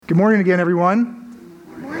Good morning again, everyone.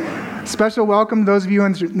 Special welcome to those of you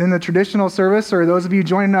in the traditional service or those of you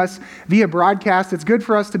joining us via broadcast. It's good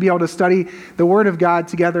for us to be able to study the Word of God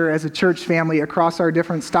together as a church family across our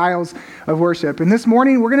different styles of worship. And this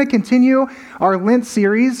morning, we're going to continue our Lent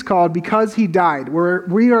series called Because He Died, where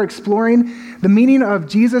we are exploring the meaning of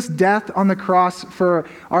Jesus' death on the cross for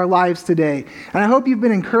our lives today. And I hope you've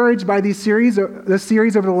been encouraged by this series over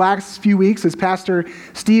the last few weeks, as Pastor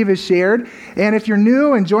Steve has shared. And if you're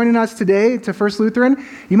new and joining us today to First Lutheran,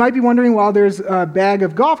 you might be wondering why there's a bag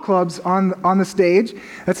of golf clubs on the stage.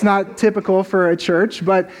 That's not typical for a church,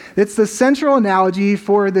 but it's the central analogy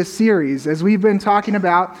for this series, as we've been talking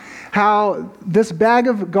about how this bag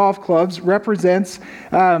of golf clubs represents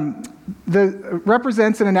an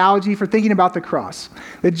analogy for thinking about the cross.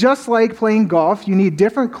 That just like playing golf, you need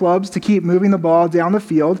different clubs to keep moving the ball down the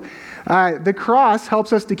field. The cross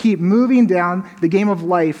helps us to keep moving down the game of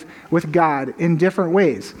life with God in different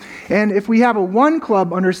ways. And if we have a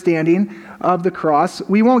one-club understanding of the cross,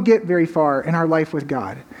 we won't get very far in our life with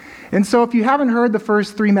God. And so if you haven't heard the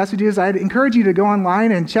first three messages, I'd encourage you to go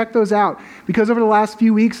online and check those out, because over the last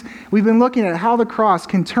few weeks, we've been looking at how the cross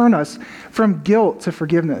can turn us from guilt to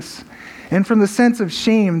forgiveness, and from the sense of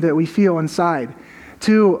shame that we feel inside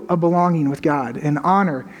to a belonging with God and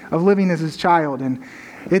honor of living as His child. And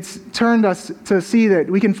it's turned us to see that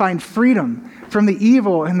we can find freedom from the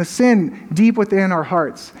evil and the sin deep within our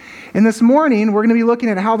hearts. And this morning, we're going to be looking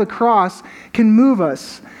at how the cross can move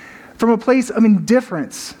us from a place of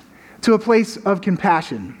indifference to a place of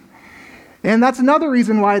compassion. And that's another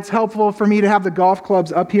reason why it's helpful for me to have the golf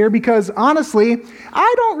clubs up here, because honestly,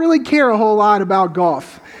 I don't really care a whole lot about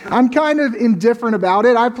golf. I'm kind of indifferent about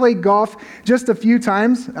it. I played golf just a few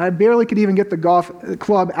times. I barely could even get the golf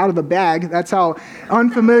club out of the bag. That's how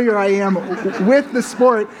unfamiliar I am with the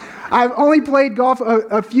sport. I've only played golf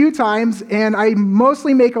a few times, and I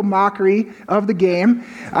mostly make a mockery of the game.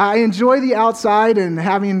 I enjoy the outside and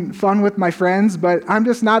having fun with my friends, but I'm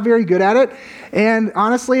just not very good at it. And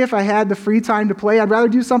honestly, if I had the free time to play, I'd rather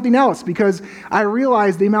do something else, because I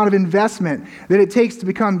realize the amount of investment that it takes to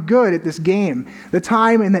become good at this game, the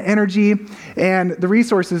time and the energy and the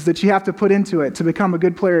resources that you have to put into it to become a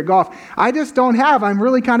good player at golf. I just don't have. I'm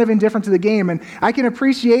really kind of indifferent to the game, and I can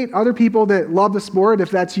appreciate other people that love the sport. If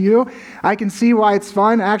that's you, I can see why it's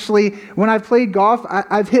fun. Actually, when I've played golf,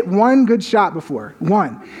 I've hit one good shot before,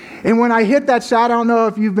 one. And when I hit that shot, I don't know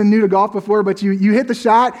if you've been new to golf before, but you hit the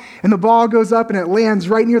shot and the ball goes up and it lands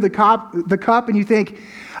right near the cup, and you think,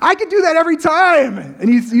 I could do that every time. And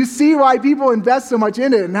you see why people invest so much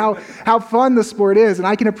in it and how fun the sport is. And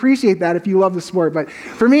I can appreciate that if you love the sport. But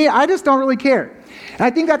for me, I just don't really care. And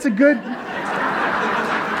I think that's a good...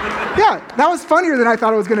 Yeah, that was funnier than I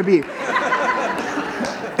thought it was going to be.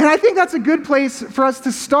 And I think that's a good place for us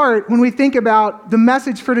to start when we think about the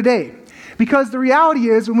message for today. Because the reality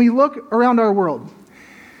is, when we look around our world,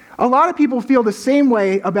 a lot of people feel the same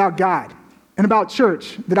way about God and about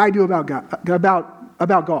church that I do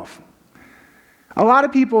about golf. A lot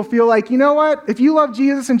of people feel like, you know what, if you love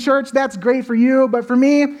Jesus and church, that's great for you, but for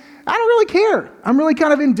me, I don't really care. I'm really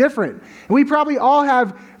kind of indifferent. And we probably all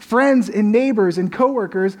have friends and neighbors and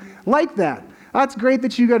coworkers like that. That's great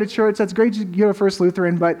that you go to church, that's great you go to First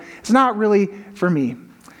Lutheran, but it's not really for me.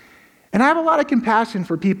 And I have a lot of compassion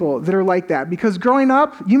for people that are like that, because growing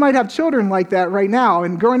up, you might have children like that right now,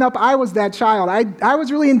 and growing up, I was that child. I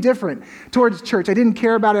was really indifferent towards church. I didn't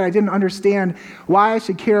care about it. I didn't understand why I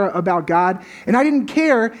should care about God, and I didn't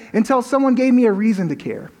care until someone gave me a reason to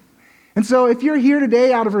care. And so if you're here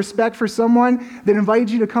today out of respect for someone that invited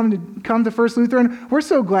you to come to First Lutheran, we're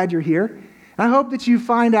so glad you're here. And I hope that you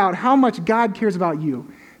find out how much God cares about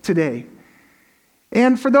you today.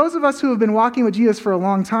 And for those of us who have been walking with Jesus for a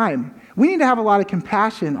long time, we need to have a lot of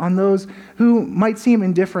compassion on those who might seem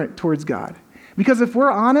indifferent towards God. Because if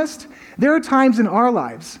we're honest, there are times in our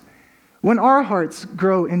lives when our hearts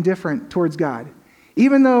grow indifferent towards God,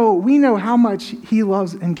 even though we know how much He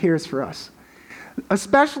loves and cares for us.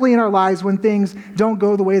 Especially in our lives when things don't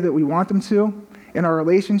go the way that we want them to, in our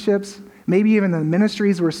relationships, maybe even the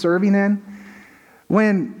ministries we're serving in.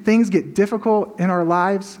 When things get difficult in our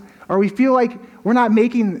lives, or we feel like we're not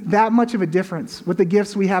making that much of a difference with the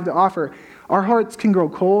gifts we have to offer, our hearts can grow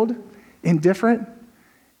cold, indifferent,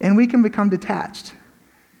 and we can become detached.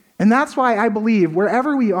 And that's why I believe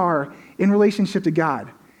wherever we are in relationship to God,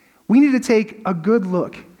 we need to take a good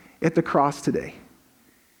look at the cross today.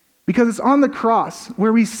 Because it's on the cross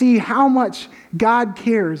where we see how much God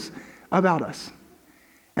cares about us.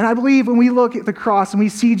 And I believe when we look at the cross and we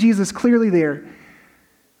see Jesus clearly there,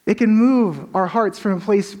 it can move our hearts from a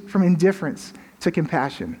place from indifference to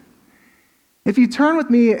compassion. If you turn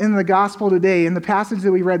with me in the gospel today, in the passage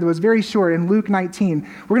that we read that was very short in Luke 19,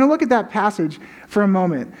 we're going to look at that passage for a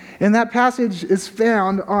moment. And that passage is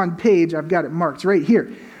found on page, I've got it marked right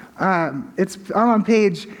here. It's on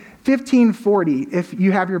page 1540 if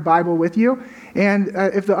you have your Bible with you. And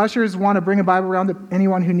if the ushers want to bring a Bible around to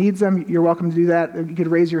anyone who needs them, you're welcome to do that. You could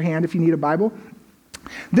raise your hand if you need a Bible.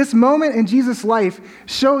 This moment in Jesus' life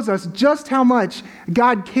shows us just how much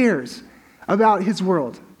God cares about his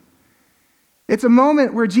world. It's a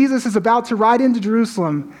moment where Jesus is about to ride into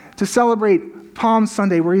Jerusalem to celebrate Palm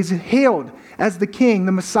Sunday, where he's hailed as the King,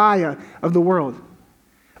 the Messiah of the world.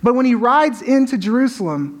 But when he rides into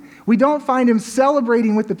Jerusalem, we don't find him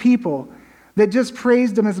celebrating with the people that just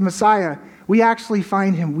praised him as Messiah. We actually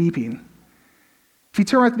find him weeping. If you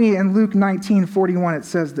turn with me in Luke 19:41, it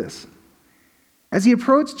says this. As he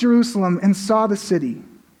approached Jerusalem and saw the city,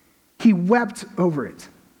 he wept over it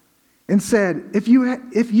and said, if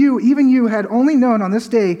you, even you, had only known on this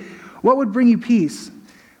day what would bring you peace,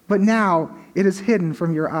 but now it is hidden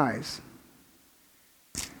from your eyes.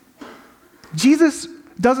 Jesus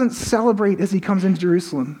doesn't celebrate as he comes into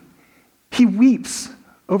Jerusalem. He weeps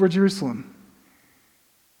over Jerusalem.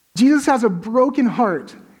 Jesus has a broken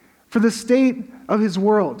heart for the state of his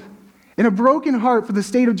world and a broken heart for the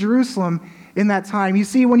state of Jerusalem in that time. You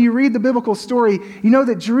see, when you read the biblical story, you know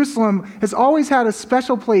that Jerusalem has always had a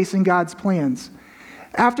special place in God's plans.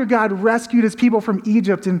 After God rescued his people from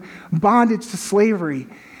Egypt and bondage to slavery,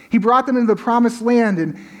 he brought them into the promised land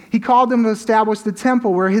and he called them to establish the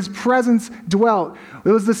temple where his presence dwelt. It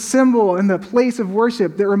was the symbol and the place of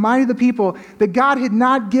worship that reminded the people that God had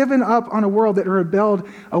not given up on a world that rebelled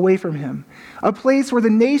away from him. A place where the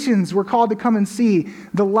nations were called to come and see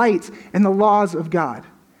the light and the laws of God.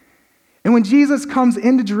 And when Jesus comes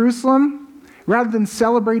into Jerusalem, rather than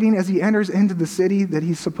celebrating as he enters into the city that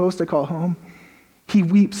he's supposed to call home, he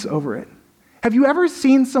weeps over it. Have you ever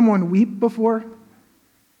seen someone weep before?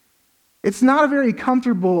 It's not a very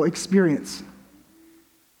comfortable experience.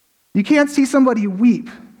 You can't see somebody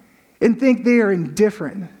weep and think they are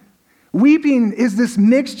indifferent. Weeping is this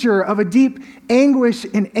mixture of a deep anguish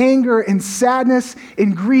and anger and sadness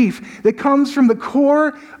and grief that comes from the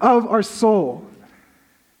core of our soul.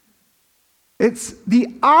 It's the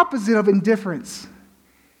opposite of indifference.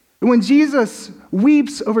 And when Jesus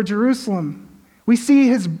weeps over Jerusalem, we see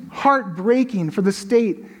his heart breaking for the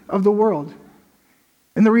state of the world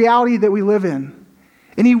and the reality that we live in.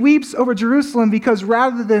 And he weeps over Jerusalem because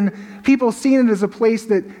rather than people seeing it as a place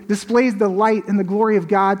that displays the light and the glory of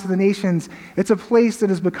God to the nations, it's a place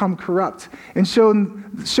that has become corrupt and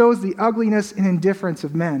shows the ugliness and indifference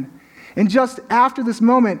of men. And just after this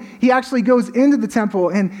moment, he actually goes into the temple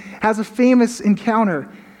and has a famous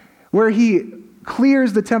encounter where he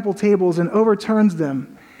clears the temple tables and overturns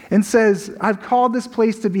them and says, I've called this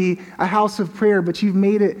place to be a house of prayer, but you've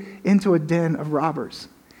made it into a den of robbers.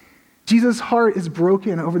 Jesus' heart is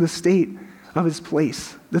broken over the state of his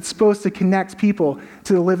place that's supposed to connect people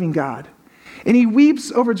to the living God. And he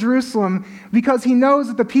weeps over Jerusalem because he knows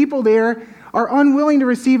that the people there are unwilling to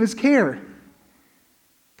receive his care.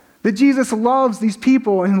 That Jesus loves these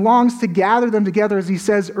people and longs to gather them together, as he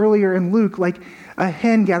says earlier in Luke, like a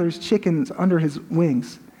hen gathers chickens under his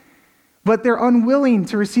wings. But they're unwilling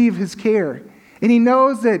to receive his care. And he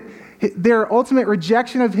knows that their ultimate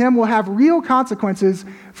rejection of him will have real consequences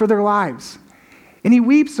for their lives. And he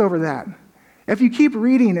weeps over that. If you keep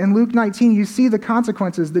reading in Luke 19, you see the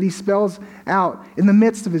consequences that he spells out in the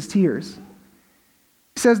midst of his tears.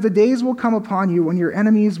 He says, the days will come upon you when your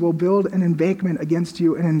enemies will build an embankment against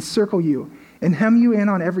you and encircle you and hem you in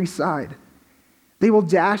on every side. They will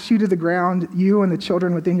dash you to the ground, you and the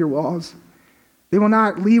children within your walls. They will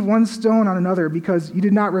not leave one stone on another because you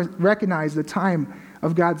did not recognize the time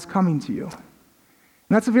of God's coming to you. And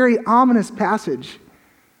that's a very ominous passage,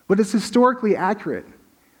 but it's historically accurate.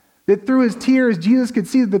 That through his tears, Jesus could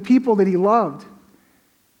see that the people that he loved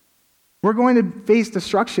were going to face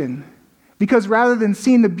destruction. Because rather than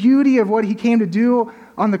seeing the beauty of what he came to do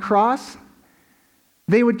on the cross,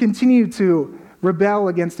 they would continue to rebel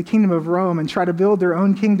against the kingdom of Rome and try to build their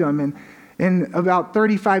own kingdom. And about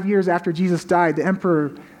 35 years after Jesus died, the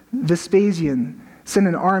emperor Vespasian sent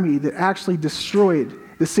an army that actually destroyed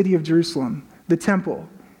the city of Jerusalem, the temple,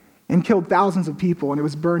 and killed thousands of people, and it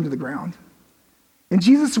was burned to the ground. And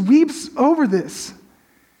Jesus weeps over this.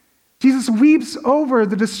 Jesus weeps over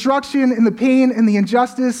the destruction and the pain and the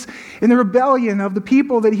injustice and the rebellion of the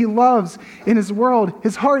people that he loves in his world.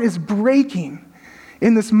 His heart is breaking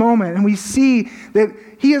in this moment, and we see that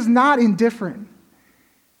he is not indifferent.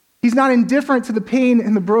 He's not indifferent to the pain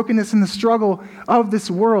and the brokenness and the struggle of this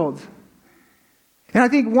world. And I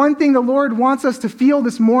think one thing the Lord wants us to feel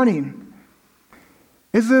this morning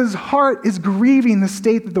is that his heart is grieving the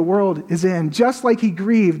state that the world is in, just like he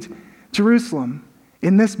grieved Jerusalem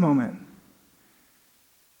in this moment.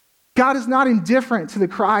 God is not indifferent to the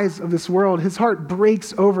cries of this world. His heart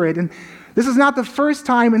breaks over it. And this is not the first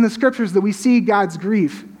time in the scriptures that we see God's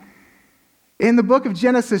grief. In the book of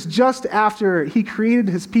Genesis, just after he created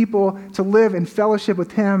his people to live in fellowship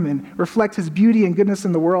with him and reflect his beauty and goodness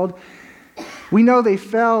in the world, we know they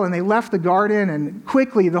fell and they left the garden, and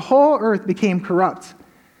quickly the whole earth became corrupt.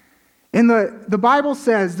 And the Bible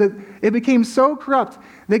says that it became so corrupt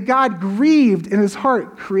that God grieved in his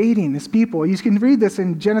heart creating his people. You can read this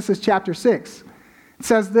in Genesis chapter 6. It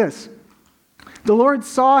says this: "The Lord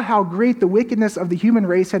saw how great the wickedness of the human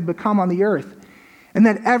race had become on the earth, and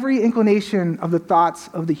that every inclination of the thoughts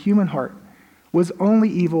of the human heart was only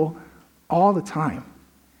evil all the time.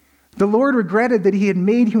 The Lord regretted that he had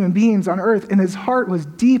made human beings on earth, and his heart was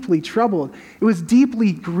deeply troubled." It was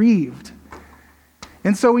deeply grieved.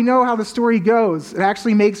 And so we know how the story goes. It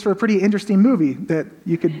actually makes for a pretty interesting movie that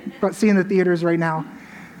you could see in the theaters right now.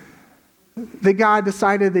 That God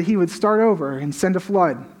decided that he would start over and send a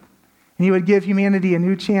flood, and he would give humanity a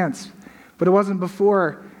new chance. But it wasn't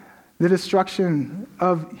before the destruction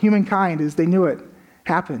of humankind as they knew it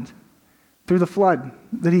happened, through the flood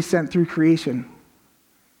that he sent through creation.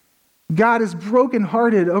 God is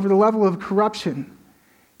brokenhearted over the level of corruption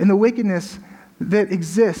and the wickedness that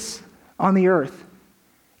exists on the earth.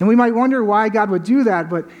 And we might wonder why God would do that,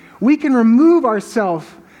 but we can remove ourselves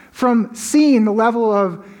from seeing the level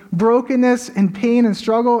of brokenness and pain and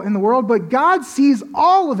struggle in the world, but God sees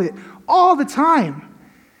all of it all the time.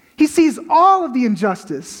 He sees all of the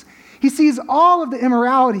injustice. He sees all of the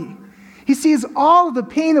immorality. He sees all of the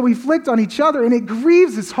pain that we inflict on each other, and it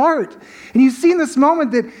grieves his heart. And you see in this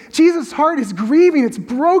moment that Jesus' heart is grieving. It's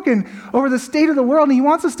broken over the state of the world, and he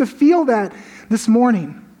wants us to feel that this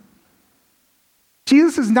morning.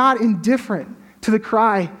 Jesus is not indifferent to the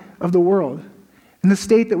cry of the world and the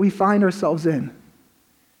state that we find ourselves in.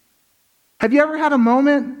 Have you ever had a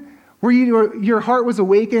moment where your heart was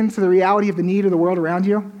awakened to the reality of the need of the world around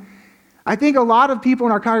you? I think a lot of people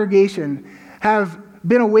in our congregation have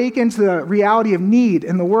been awakened to the reality of need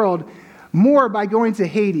in the world more by going to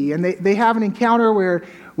Haiti. And they have an encounter where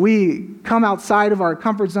we come outside of our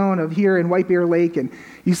comfort zone of here in White Bear Lake, and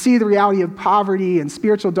you see the reality of poverty and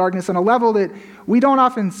spiritual darkness on a level that we don't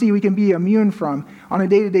often see we can be immune from on a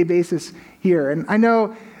day-to-day basis here. And I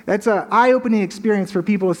know that's an eye-opening experience for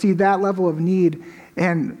people to see that level of need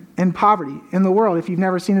and poverty in the world if you've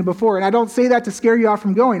never seen it before. And I don't say that to scare you off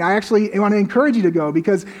from going. I actually want to encourage you to go,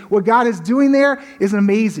 because what God is doing there is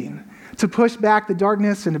amazing, to push back the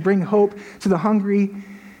darkness and to bring hope to the hungry.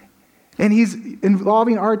 And he's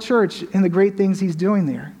involving our church in the great things he's doing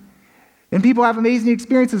there. And people have amazing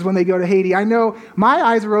experiences when they go to Haiti. I know my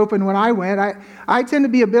eyes were open when I went. I tend to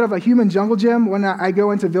be a bit of a human jungle gym when I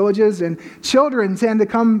go into villages, and children tend to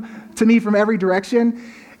come to me from every direction.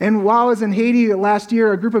 And while I was in Haiti last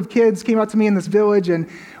year, a group of kids came up to me in this village, and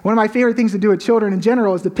one of my favorite things to do with children in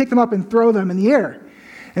general is to pick them up and throw them in the air.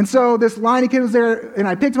 And so this line of kids was there, and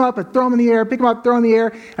I picked him up, I throw him in the air, pick him up, throw him in the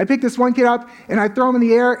air. I picked this one kid up, and I throw him in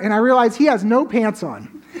the air, and I realized he has no pants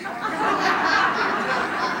on.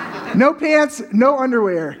 No pants, no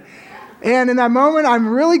underwear. And in that moment, I'm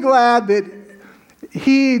really glad that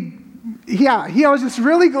I was just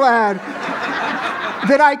really glad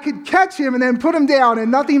that I could catch him and then put him down and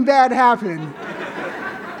nothing bad happened.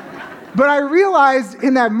 But I realized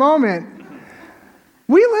in that moment,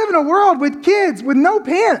 we live in a world with kids with no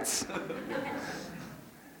pants.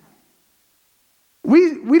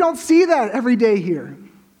 We don't see that every day here.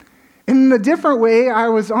 In a different way, I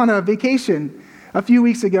was on a vacation a few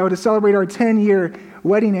weeks ago to celebrate our 10-year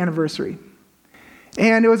wedding anniversary.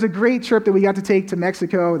 And it was a great trip that we got to take to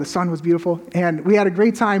Mexico. The sun was beautiful. And we had a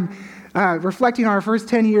great time reflecting on our first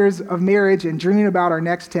 10 years of marriage and dreaming about our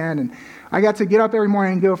next 10. And I got to get up every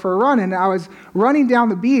morning and go for a run. And I was running down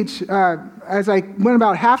the beach. As I went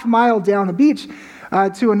about half a mile down the beach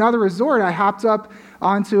to another resort, I hopped up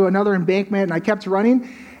onto another embankment and I kept running.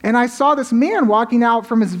 And I saw this man walking out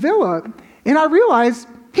from his villa, and I realized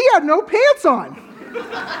he had no pants on.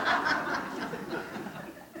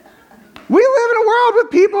 We live in a world with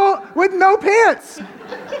people with no pants.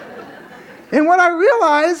 And what I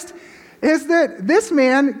realized is that this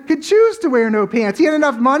man could choose to wear no pants. He had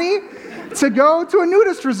enough money to go to a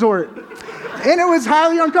nudist resort. And it was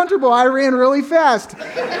highly uncomfortable. I ran really fast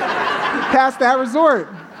past that resort.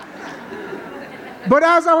 But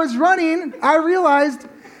as I was running, I realized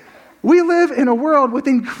we live in a world with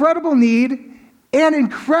incredible need and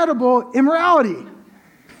incredible immorality.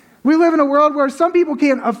 We live in a world where some people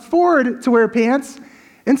can't afford to wear pants,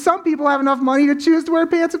 And some people have enough money to choose to wear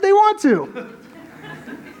pants if they want to.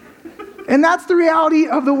 And that's the reality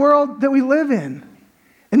of the world that we live in.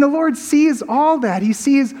 And the Lord sees all that. He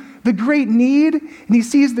sees the great need, and he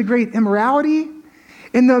sees the great immorality.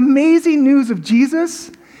 And the amazing news of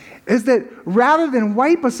Jesus is that rather than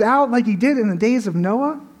wipe us out like he did in the days of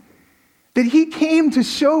Noah, that he came to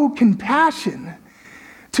show compassion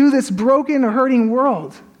to this broken, hurting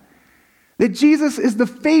world. That Jesus is the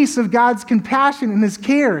face of God's compassion and his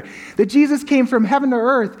care. That Jesus came from heaven to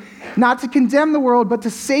earth, not to condemn the world, but to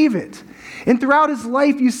save it. And throughout his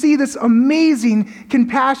life, you see this amazing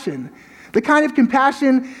compassion. The kind of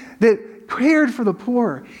compassion that cared for the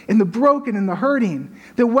poor and the broken and the hurting,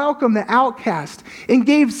 that welcomed the outcast and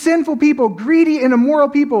gave sinful people, greedy and immoral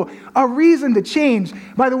people, a reason to change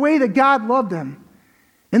by the way that God loved them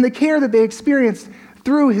and the care that they experienced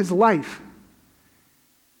through his life.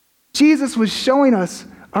 Jesus was showing us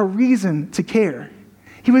a reason to care.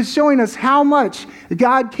 He was showing us how much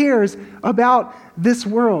God cares about this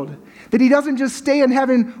world. That he doesn't just stay in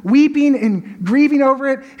heaven weeping and grieving over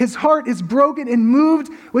it. His heart is broken and moved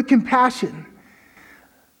with compassion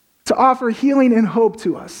to offer healing and hope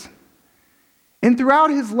to us. And throughout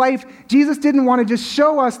his life, Jesus didn't want to just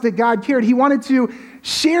show us that God cared. He wanted to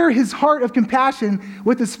share his heart of compassion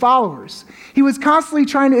with his followers. He was constantly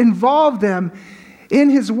trying to involve them in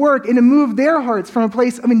his work and to move their hearts from a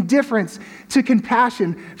place of indifference to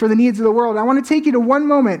compassion for the needs of the world. I want to take you to one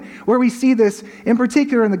moment where we see this in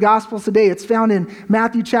particular in the Gospels today. It's found in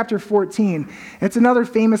Matthew chapter 14. It's another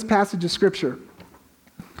famous passage of Scripture.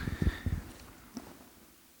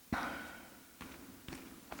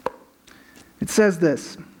 It says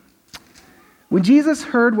this: when Jesus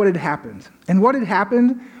heard what had happened, and what had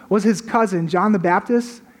happened was his cousin, John the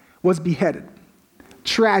Baptist, was beheaded.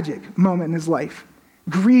 Tragic moment in his life.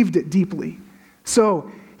 Grieved it deeply.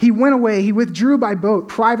 So he went away, he withdrew by boat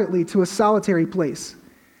privately to a solitary place,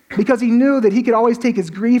 because he knew that he could always take his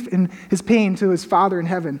grief and his pain to his Father in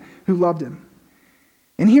heaven who loved him.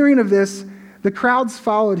 And hearing of this, the crowds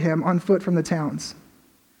followed him on foot from the towns.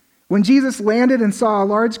 When Jesus landed and saw a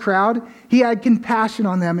large crowd, he had compassion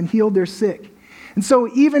on them and healed their sick. And so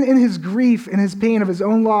even in his grief and his pain of his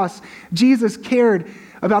own loss, Jesus cared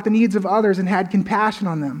about the needs of others and had compassion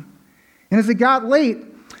on them. And as it got late,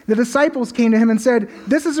 the disciples came to him and said,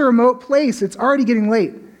 "This is a remote place. It's already getting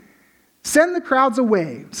late. Send the crowds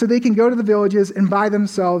away so they can go to the villages and buy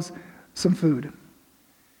themselves some food."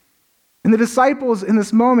 And the disciples in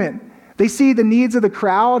this moment, they see the needs of the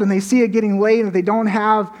crowd and they see it getting late and they don't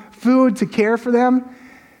have food to care for them.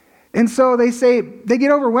 And so they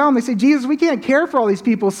get overwhelmed. They say, "Jesus, we can't care for all these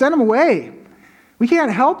people. Send them away. We can't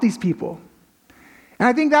help these people." And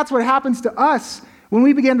I think that's what happens to us when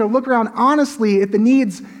we begin to look around honestly at the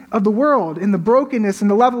needs of the world and the brokenness and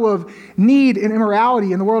the level of need and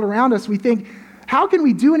immorality in the world around us. We think, how can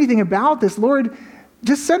we do anything about this? Lord,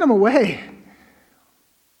 just send them away.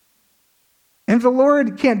 And if the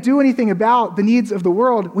Lord can't do anything about the needs of the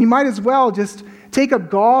world, we might as well just take up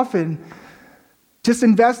golf and just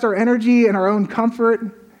invest our energy in our own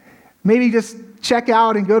comfort. Maybe just check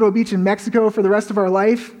out and go to a beach in Mexico for the rest of our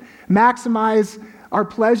life. Maximize our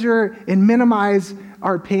pleasure and minimize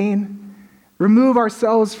our pain. Remove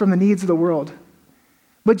ourselves from the needs of the world.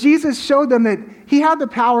 But Jesus showed them that he had the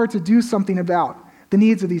power to do something about the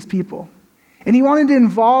needs of these people. And he wanted to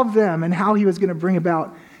involve them in how he was going to bring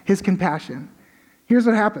about his compassion. Here's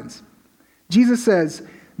what happens. Jesus says,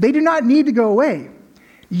 "They do not need to go away.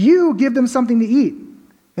 You give them something to eat."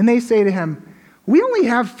 And they say to him, "We only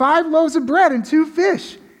have 5 loaves of bread and 2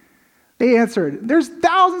 fish." They answered, "There's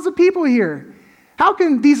thousands of people here. How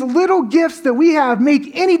can these little gifts that we have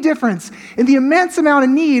make any difference in the immense amount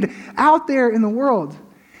of need out there in the world?"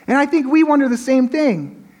 And I think we wonder the same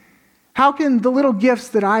thing. How can the little gifts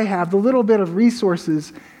that I have, the little bit of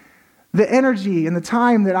resources, the energy and the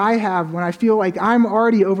time that I have when I feel like I'm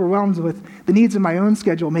already overwhelmed with the needs of my own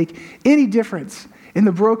schedule, make any difference in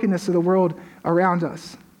the brokenness of the world around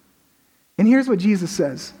us? And here's what Jesus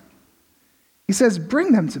says. He says,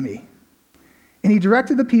 "Bring them to me." And he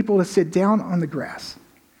directed the people to sit down on the grass.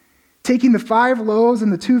 Taking the 5 loaves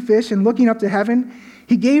and the 2 fish and looking up to heaven,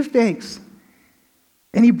 he gave thanks.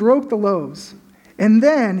 And he broke the loaves. And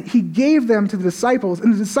then he gave them to the disciples,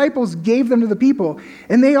 and the disciples gave them to the people.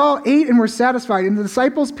 And they all ate and were satisfied. And the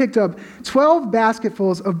disciples picked up 12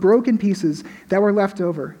 basketfuls of broken pieces that were left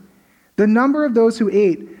over. The number of those who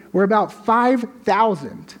ate were about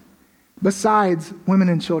 5,000, besides women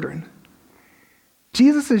and children.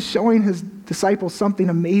 Jesus is showing his disciples something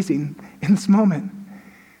amazing in this moment.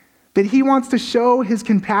 That he wants to show his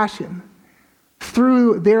compassion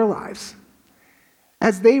through their lives.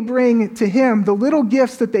 as they bring to him the little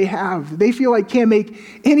gifts that they have, they feel like can't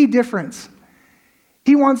make any difference.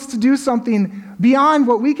 He wants to do something beyond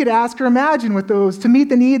what we could ask or imagine with those to meet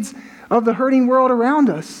the needs of the hurting world around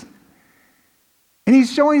us. And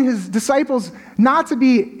he's showing his disciples not to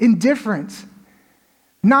be indifferent,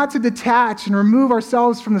 not to detach and remove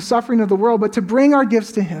ourselves from the suffering of the world, but to bring our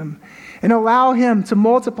gifts to him and allow him to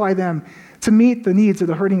multiply them to meet the needs of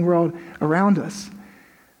the hurting world around us.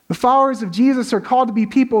 The followers of Jesus are called to be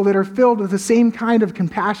people that are filled with the same kind of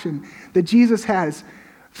compassion that Jesus has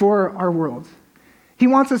for our world. He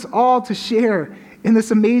wants us all to share in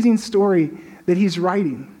this amazing story that he's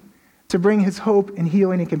writing to bring his hope and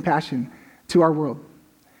healing and compassion to our world.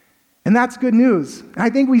 And that's good news. I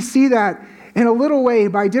think we see that in a little way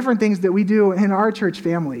by different things that we do in our church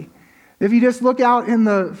family. If you just look out in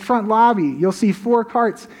the front lobby, you'll see 4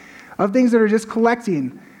 carts of things that are just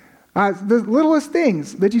collecting the littlest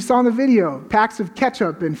things that you saw in the video, packs of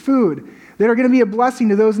ketchup and food that are going to be a blessing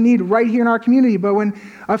to those in need right here in our community. But when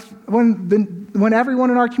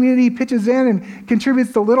everyone in our community pitches in and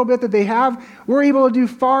contributes the little bit that they have, we're able to do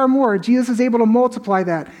far more. Jesus is able to multiply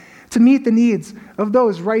that to meet the needs of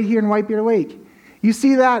those right here in White Bear Lake. You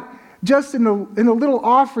see that just in the little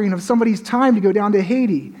offering of somebody's time to go down to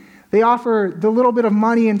Haiti. They offer the little bit of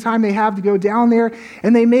money and time they have to go down there,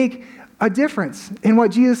 and they make a difference in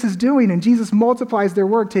what Jesus is doing, and Jesus multiplies their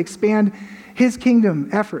work to expand his kingdom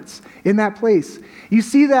efforts in that place. You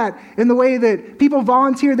see that in the way that people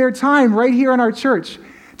volunteer their time right here in our church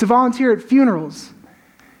to volunteer at funerals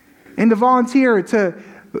and to volunteer to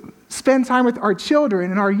spend time with our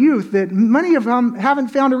children and our youth that many of them haven't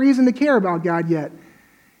found a reason to care about God yet.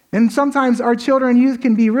 And sometimes our children and youth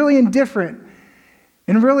can be really indifferent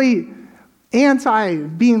and really anti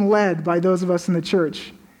being led by those of us in the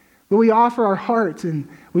church. But we offer our heart and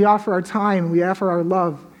we offer our time and we offer our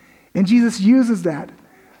love. And Jesus uses that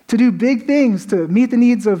to do big things to meet the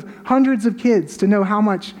needs of hundreds of kids to know how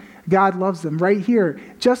much God loves them right here,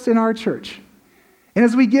 just in our church. And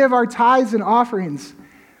as we give our tithes and offerings,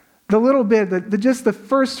 the little bit, just the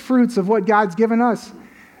first fruits of what God's given us,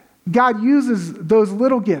 God uses those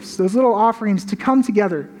little gifts, those little offerings to come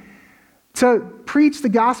together to preach the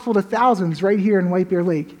gospel to thousands right here in White Bear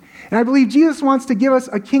Lake. And I believe Jesus wants to give us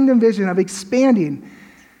a kingdom vision of expanding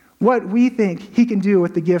what we think he can do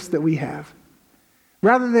with the gifts that we have.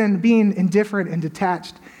 Rather than being indifferent and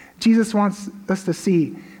detached, Jesus wants us to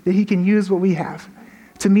see that he can use what we have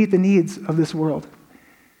to meet the needs of this world.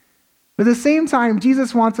 But at the same time,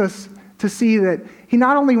 Jesus wants us to see that he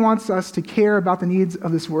not only wants us to care about the needs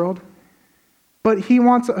of this world, but he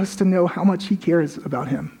wants us to know how much he cares about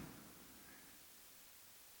him.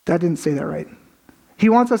 That didn't say that right. He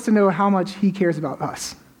wants us to know how much he cares about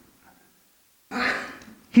us.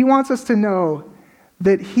 He wants us to know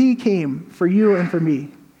that he came for you and for me.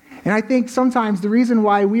 And I think sometimes the reason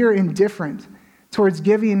why we are indifferent towards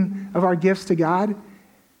giving of our gifts to God,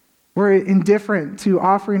 we're indifferent to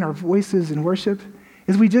offering our voices in worship,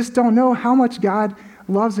 is we just don't know how much God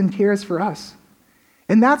loves and cares for us.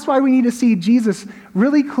 And that's why we need to see Jesus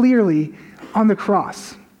really clearly on the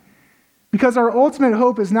cross. Because our ultimate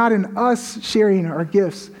hope is not in us sharing our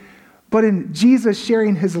gifts, but in Jesus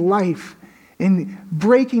sharing his life, in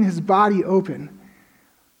breaking his body open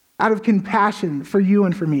out of compassion for you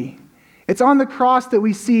and for me. It's on the cross that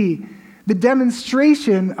we see the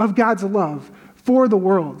demonstration of God's love for the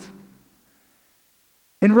world.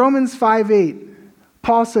 In Romans 5:8,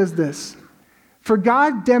 Paul says this, "For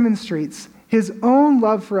God demonstrates his own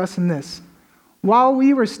love for us in this: while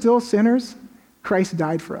we were still sinners, Christ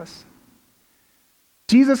died for us."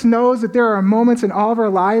 Jesus knows that there are moments in all of our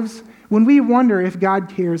lives when we wonder if God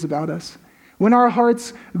cares about us, when our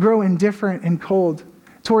hearts grow indifferent and cold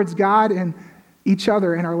towards God and each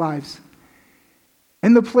other in our lives.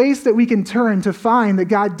 And the place that we can turn to find that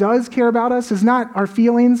God does care about us is not our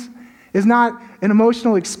feelings, is not an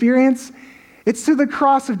emotional experience. It's to the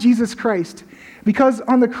cross of Jesus Christ. Because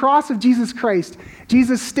on the cross of Jesus Christ,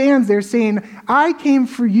 Jesus stands there saying, "I came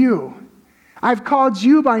for you. I've called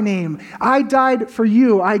you by name. I died for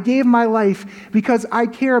you. I gave my life because I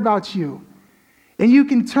care about you. And you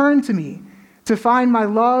can turn to me to find my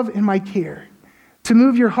love and my care, to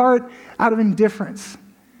move your heart out of indifference,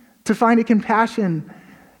 to find a compassion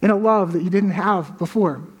and a love that you didn't have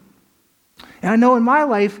before." And I know in my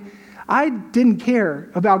life, I didn't care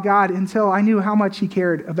about God until I knew how much he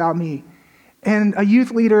cared about me. And a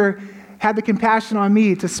youth leader had the compassion on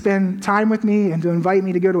me to spend time with me and to invite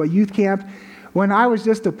me to go to a youth camp when I was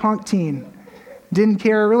just a punk teen. Didn't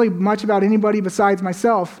care really much about anybody besides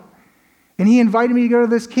myself. And he invited me to go to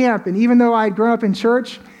this camp. And even though I had grown up in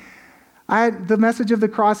church, The message of the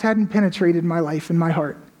cross hadn't penetrated my life and my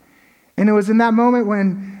heart. And it was in that moment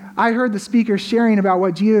when I heard the speaker sharing about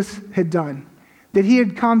what Jesus had done, that he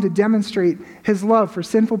had come to demonstrate his love for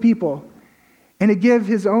sinful people and to give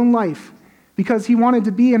his own life because he wanted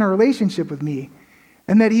to be in a relationship with me,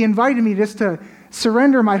 and that he invited me just to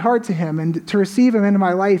surrender my heart to him and to receive him into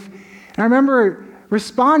my life. And I remember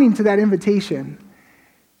responding to that invitation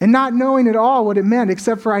and not knowing at all what it meant,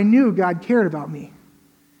 except for I knew God cared about me.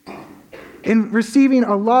 And receiving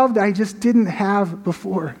a love that I just didn't have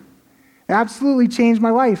before. It absolutely changed my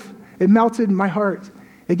life. It melted my heart.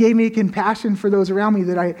 It gave me a compassion for those around me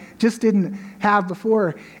that I just didn't have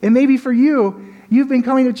before. And maybe for you, you've been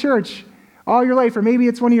coming to church all your life, or maybe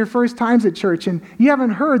it's one of your first times at church, and you haven't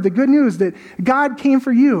heard the good news that God came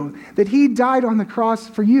for you, that he died on the cross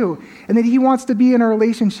for you, and that he wants to be in a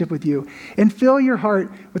relationship with you and fill your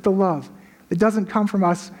heart with the love that doesn't come from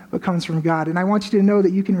us, but comes from God. And I want you to know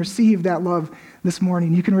that you can receive that love this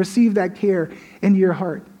morning. You can receive that care into your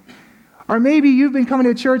heart. Or maybe you've been coming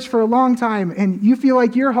to church for a long time and you feel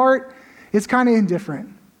like your heart is kind of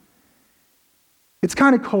indifferent. It's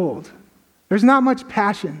kind of cold. There's not much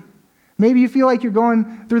passion. Maybe you feel like you're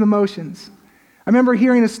going through the motions. I remember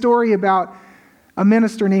hearing a story about a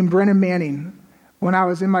minister named Brennan Manning when I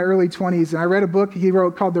was in my early 20s, and I read a book he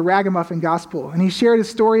wrote called The Ragamuffin Gospel, and he shared a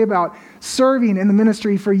story about serving in the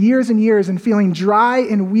ministry for years and years and feeling dry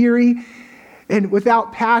and weary and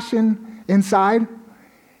without passion inside.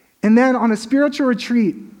 And then on a spiritual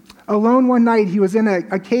retreat, alone one night, he was in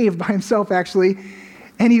a cave by himself, actually,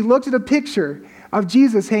 and he looked at a picture of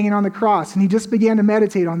Jesus hanging on the cross, and he just began to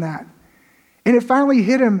meditate on that. And it finally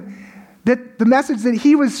hit him that the message that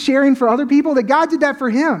he was sharing for other people, that God did that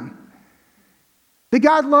for him. That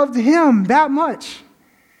God loved him that much.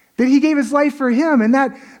 That he gave his life for him, and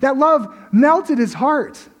that love melted his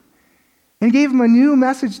heart and gave him a new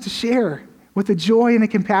message to share with a joy and a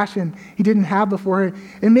compassion he didn't have before.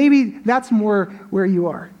 And maybe that's more where you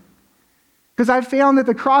are. Because I've found that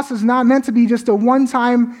the cross is not meant to be just a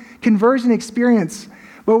one-time conversion experience,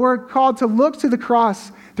 but we're called to look to the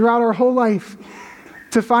cross throughout our whole life,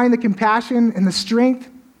 to find the compassion and the strength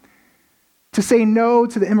to say no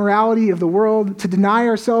to the immorality of the world, to deny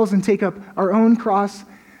ourselves and take up our own cross,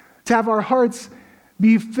 to have our hearts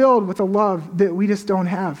be filled with a love that we just don't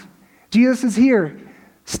have. Jesus is here,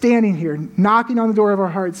 standing here, knocking on the door of our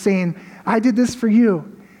hearts, saying, I did this for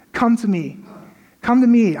you. Come to me. Come to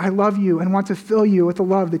me. I love you and want to fill you with a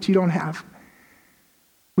love that you don't have.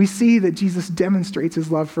 We see that Jesus demonstrates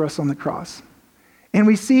his love for us on the cross. And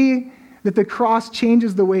we see that the cross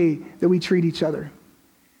changes the way that we treat each other.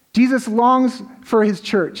 Jesus longs for his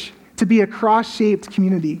church to be a cross-shaped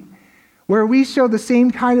community where we show the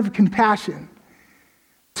same kind of compassion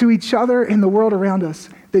to each other and the world around us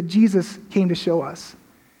that Jesus came to show us.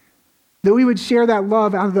 That we would share that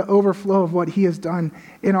love out of the overflow of what he has done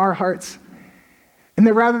in our hearts. And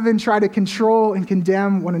that rather than try to control and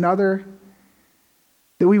condemn one another,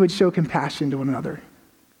 that we would show compassion to one another.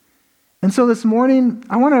 And so this morning,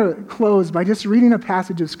 I want to close by just reading a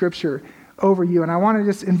passage of Scripture over you. And I want to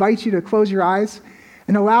just invite you to close your eyes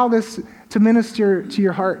and allow this to minister to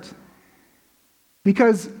your heart.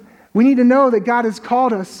 Because we need to know that God has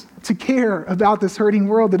called us to care about this hurting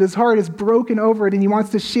world, that his heart is broken over it, and he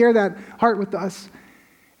wants to share that heart with us.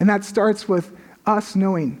 And that starts with us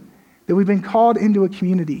knowing that we've been called into a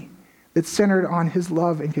community that's centered on his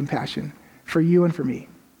love and compassion for you and for me.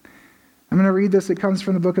 I'm going to read this. It comes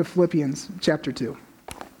from the book of Philippians, chapter 2.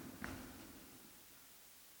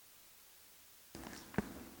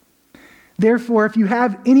 Therefore, if you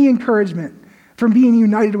have any encouragement from being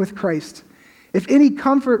united with Christ, if any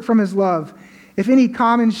comfort from his love, if any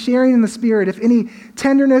common sharing in the Spirit, if any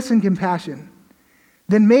tenderness and compassion,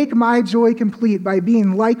 then make my joy complete by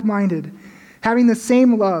being like-minded, having the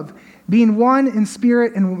same love, being one in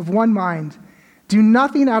spirit and of one mind. Do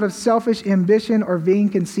nothing out of selfish ambition or vain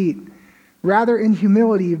conceit. Rather, in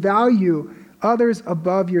humility, value others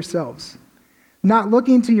above yourselves, not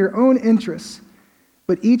looking to your own interests,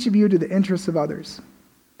 but each of you to the interests of others.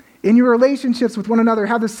 In your relationships with one another,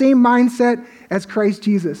 have the same mindset as Christ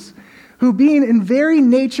Jesus, who being in very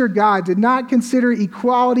nature God, did not consider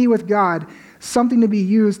equality with God something to be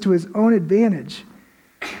used to his own advantage.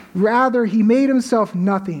 Rather, he made himself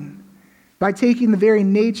nothing by taking the very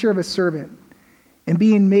nature of a servant, and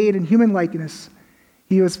being made in human likeness,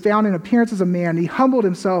 he was found in appearance as a man. He humbled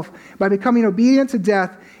himself by becoming obedient to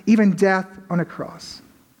death, even death on a cross.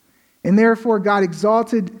 And therefore God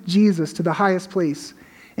exalted Jesus to the highest place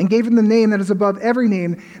and gave him the name that is above every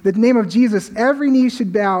name, the name of Jesus. Every knee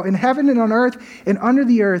should bow in heaven and on earth and under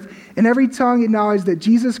the earth, and every tongue acknowledge that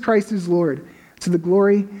Jesus Christ is Lord, to the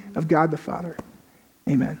glory of God the Father.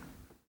 Amen.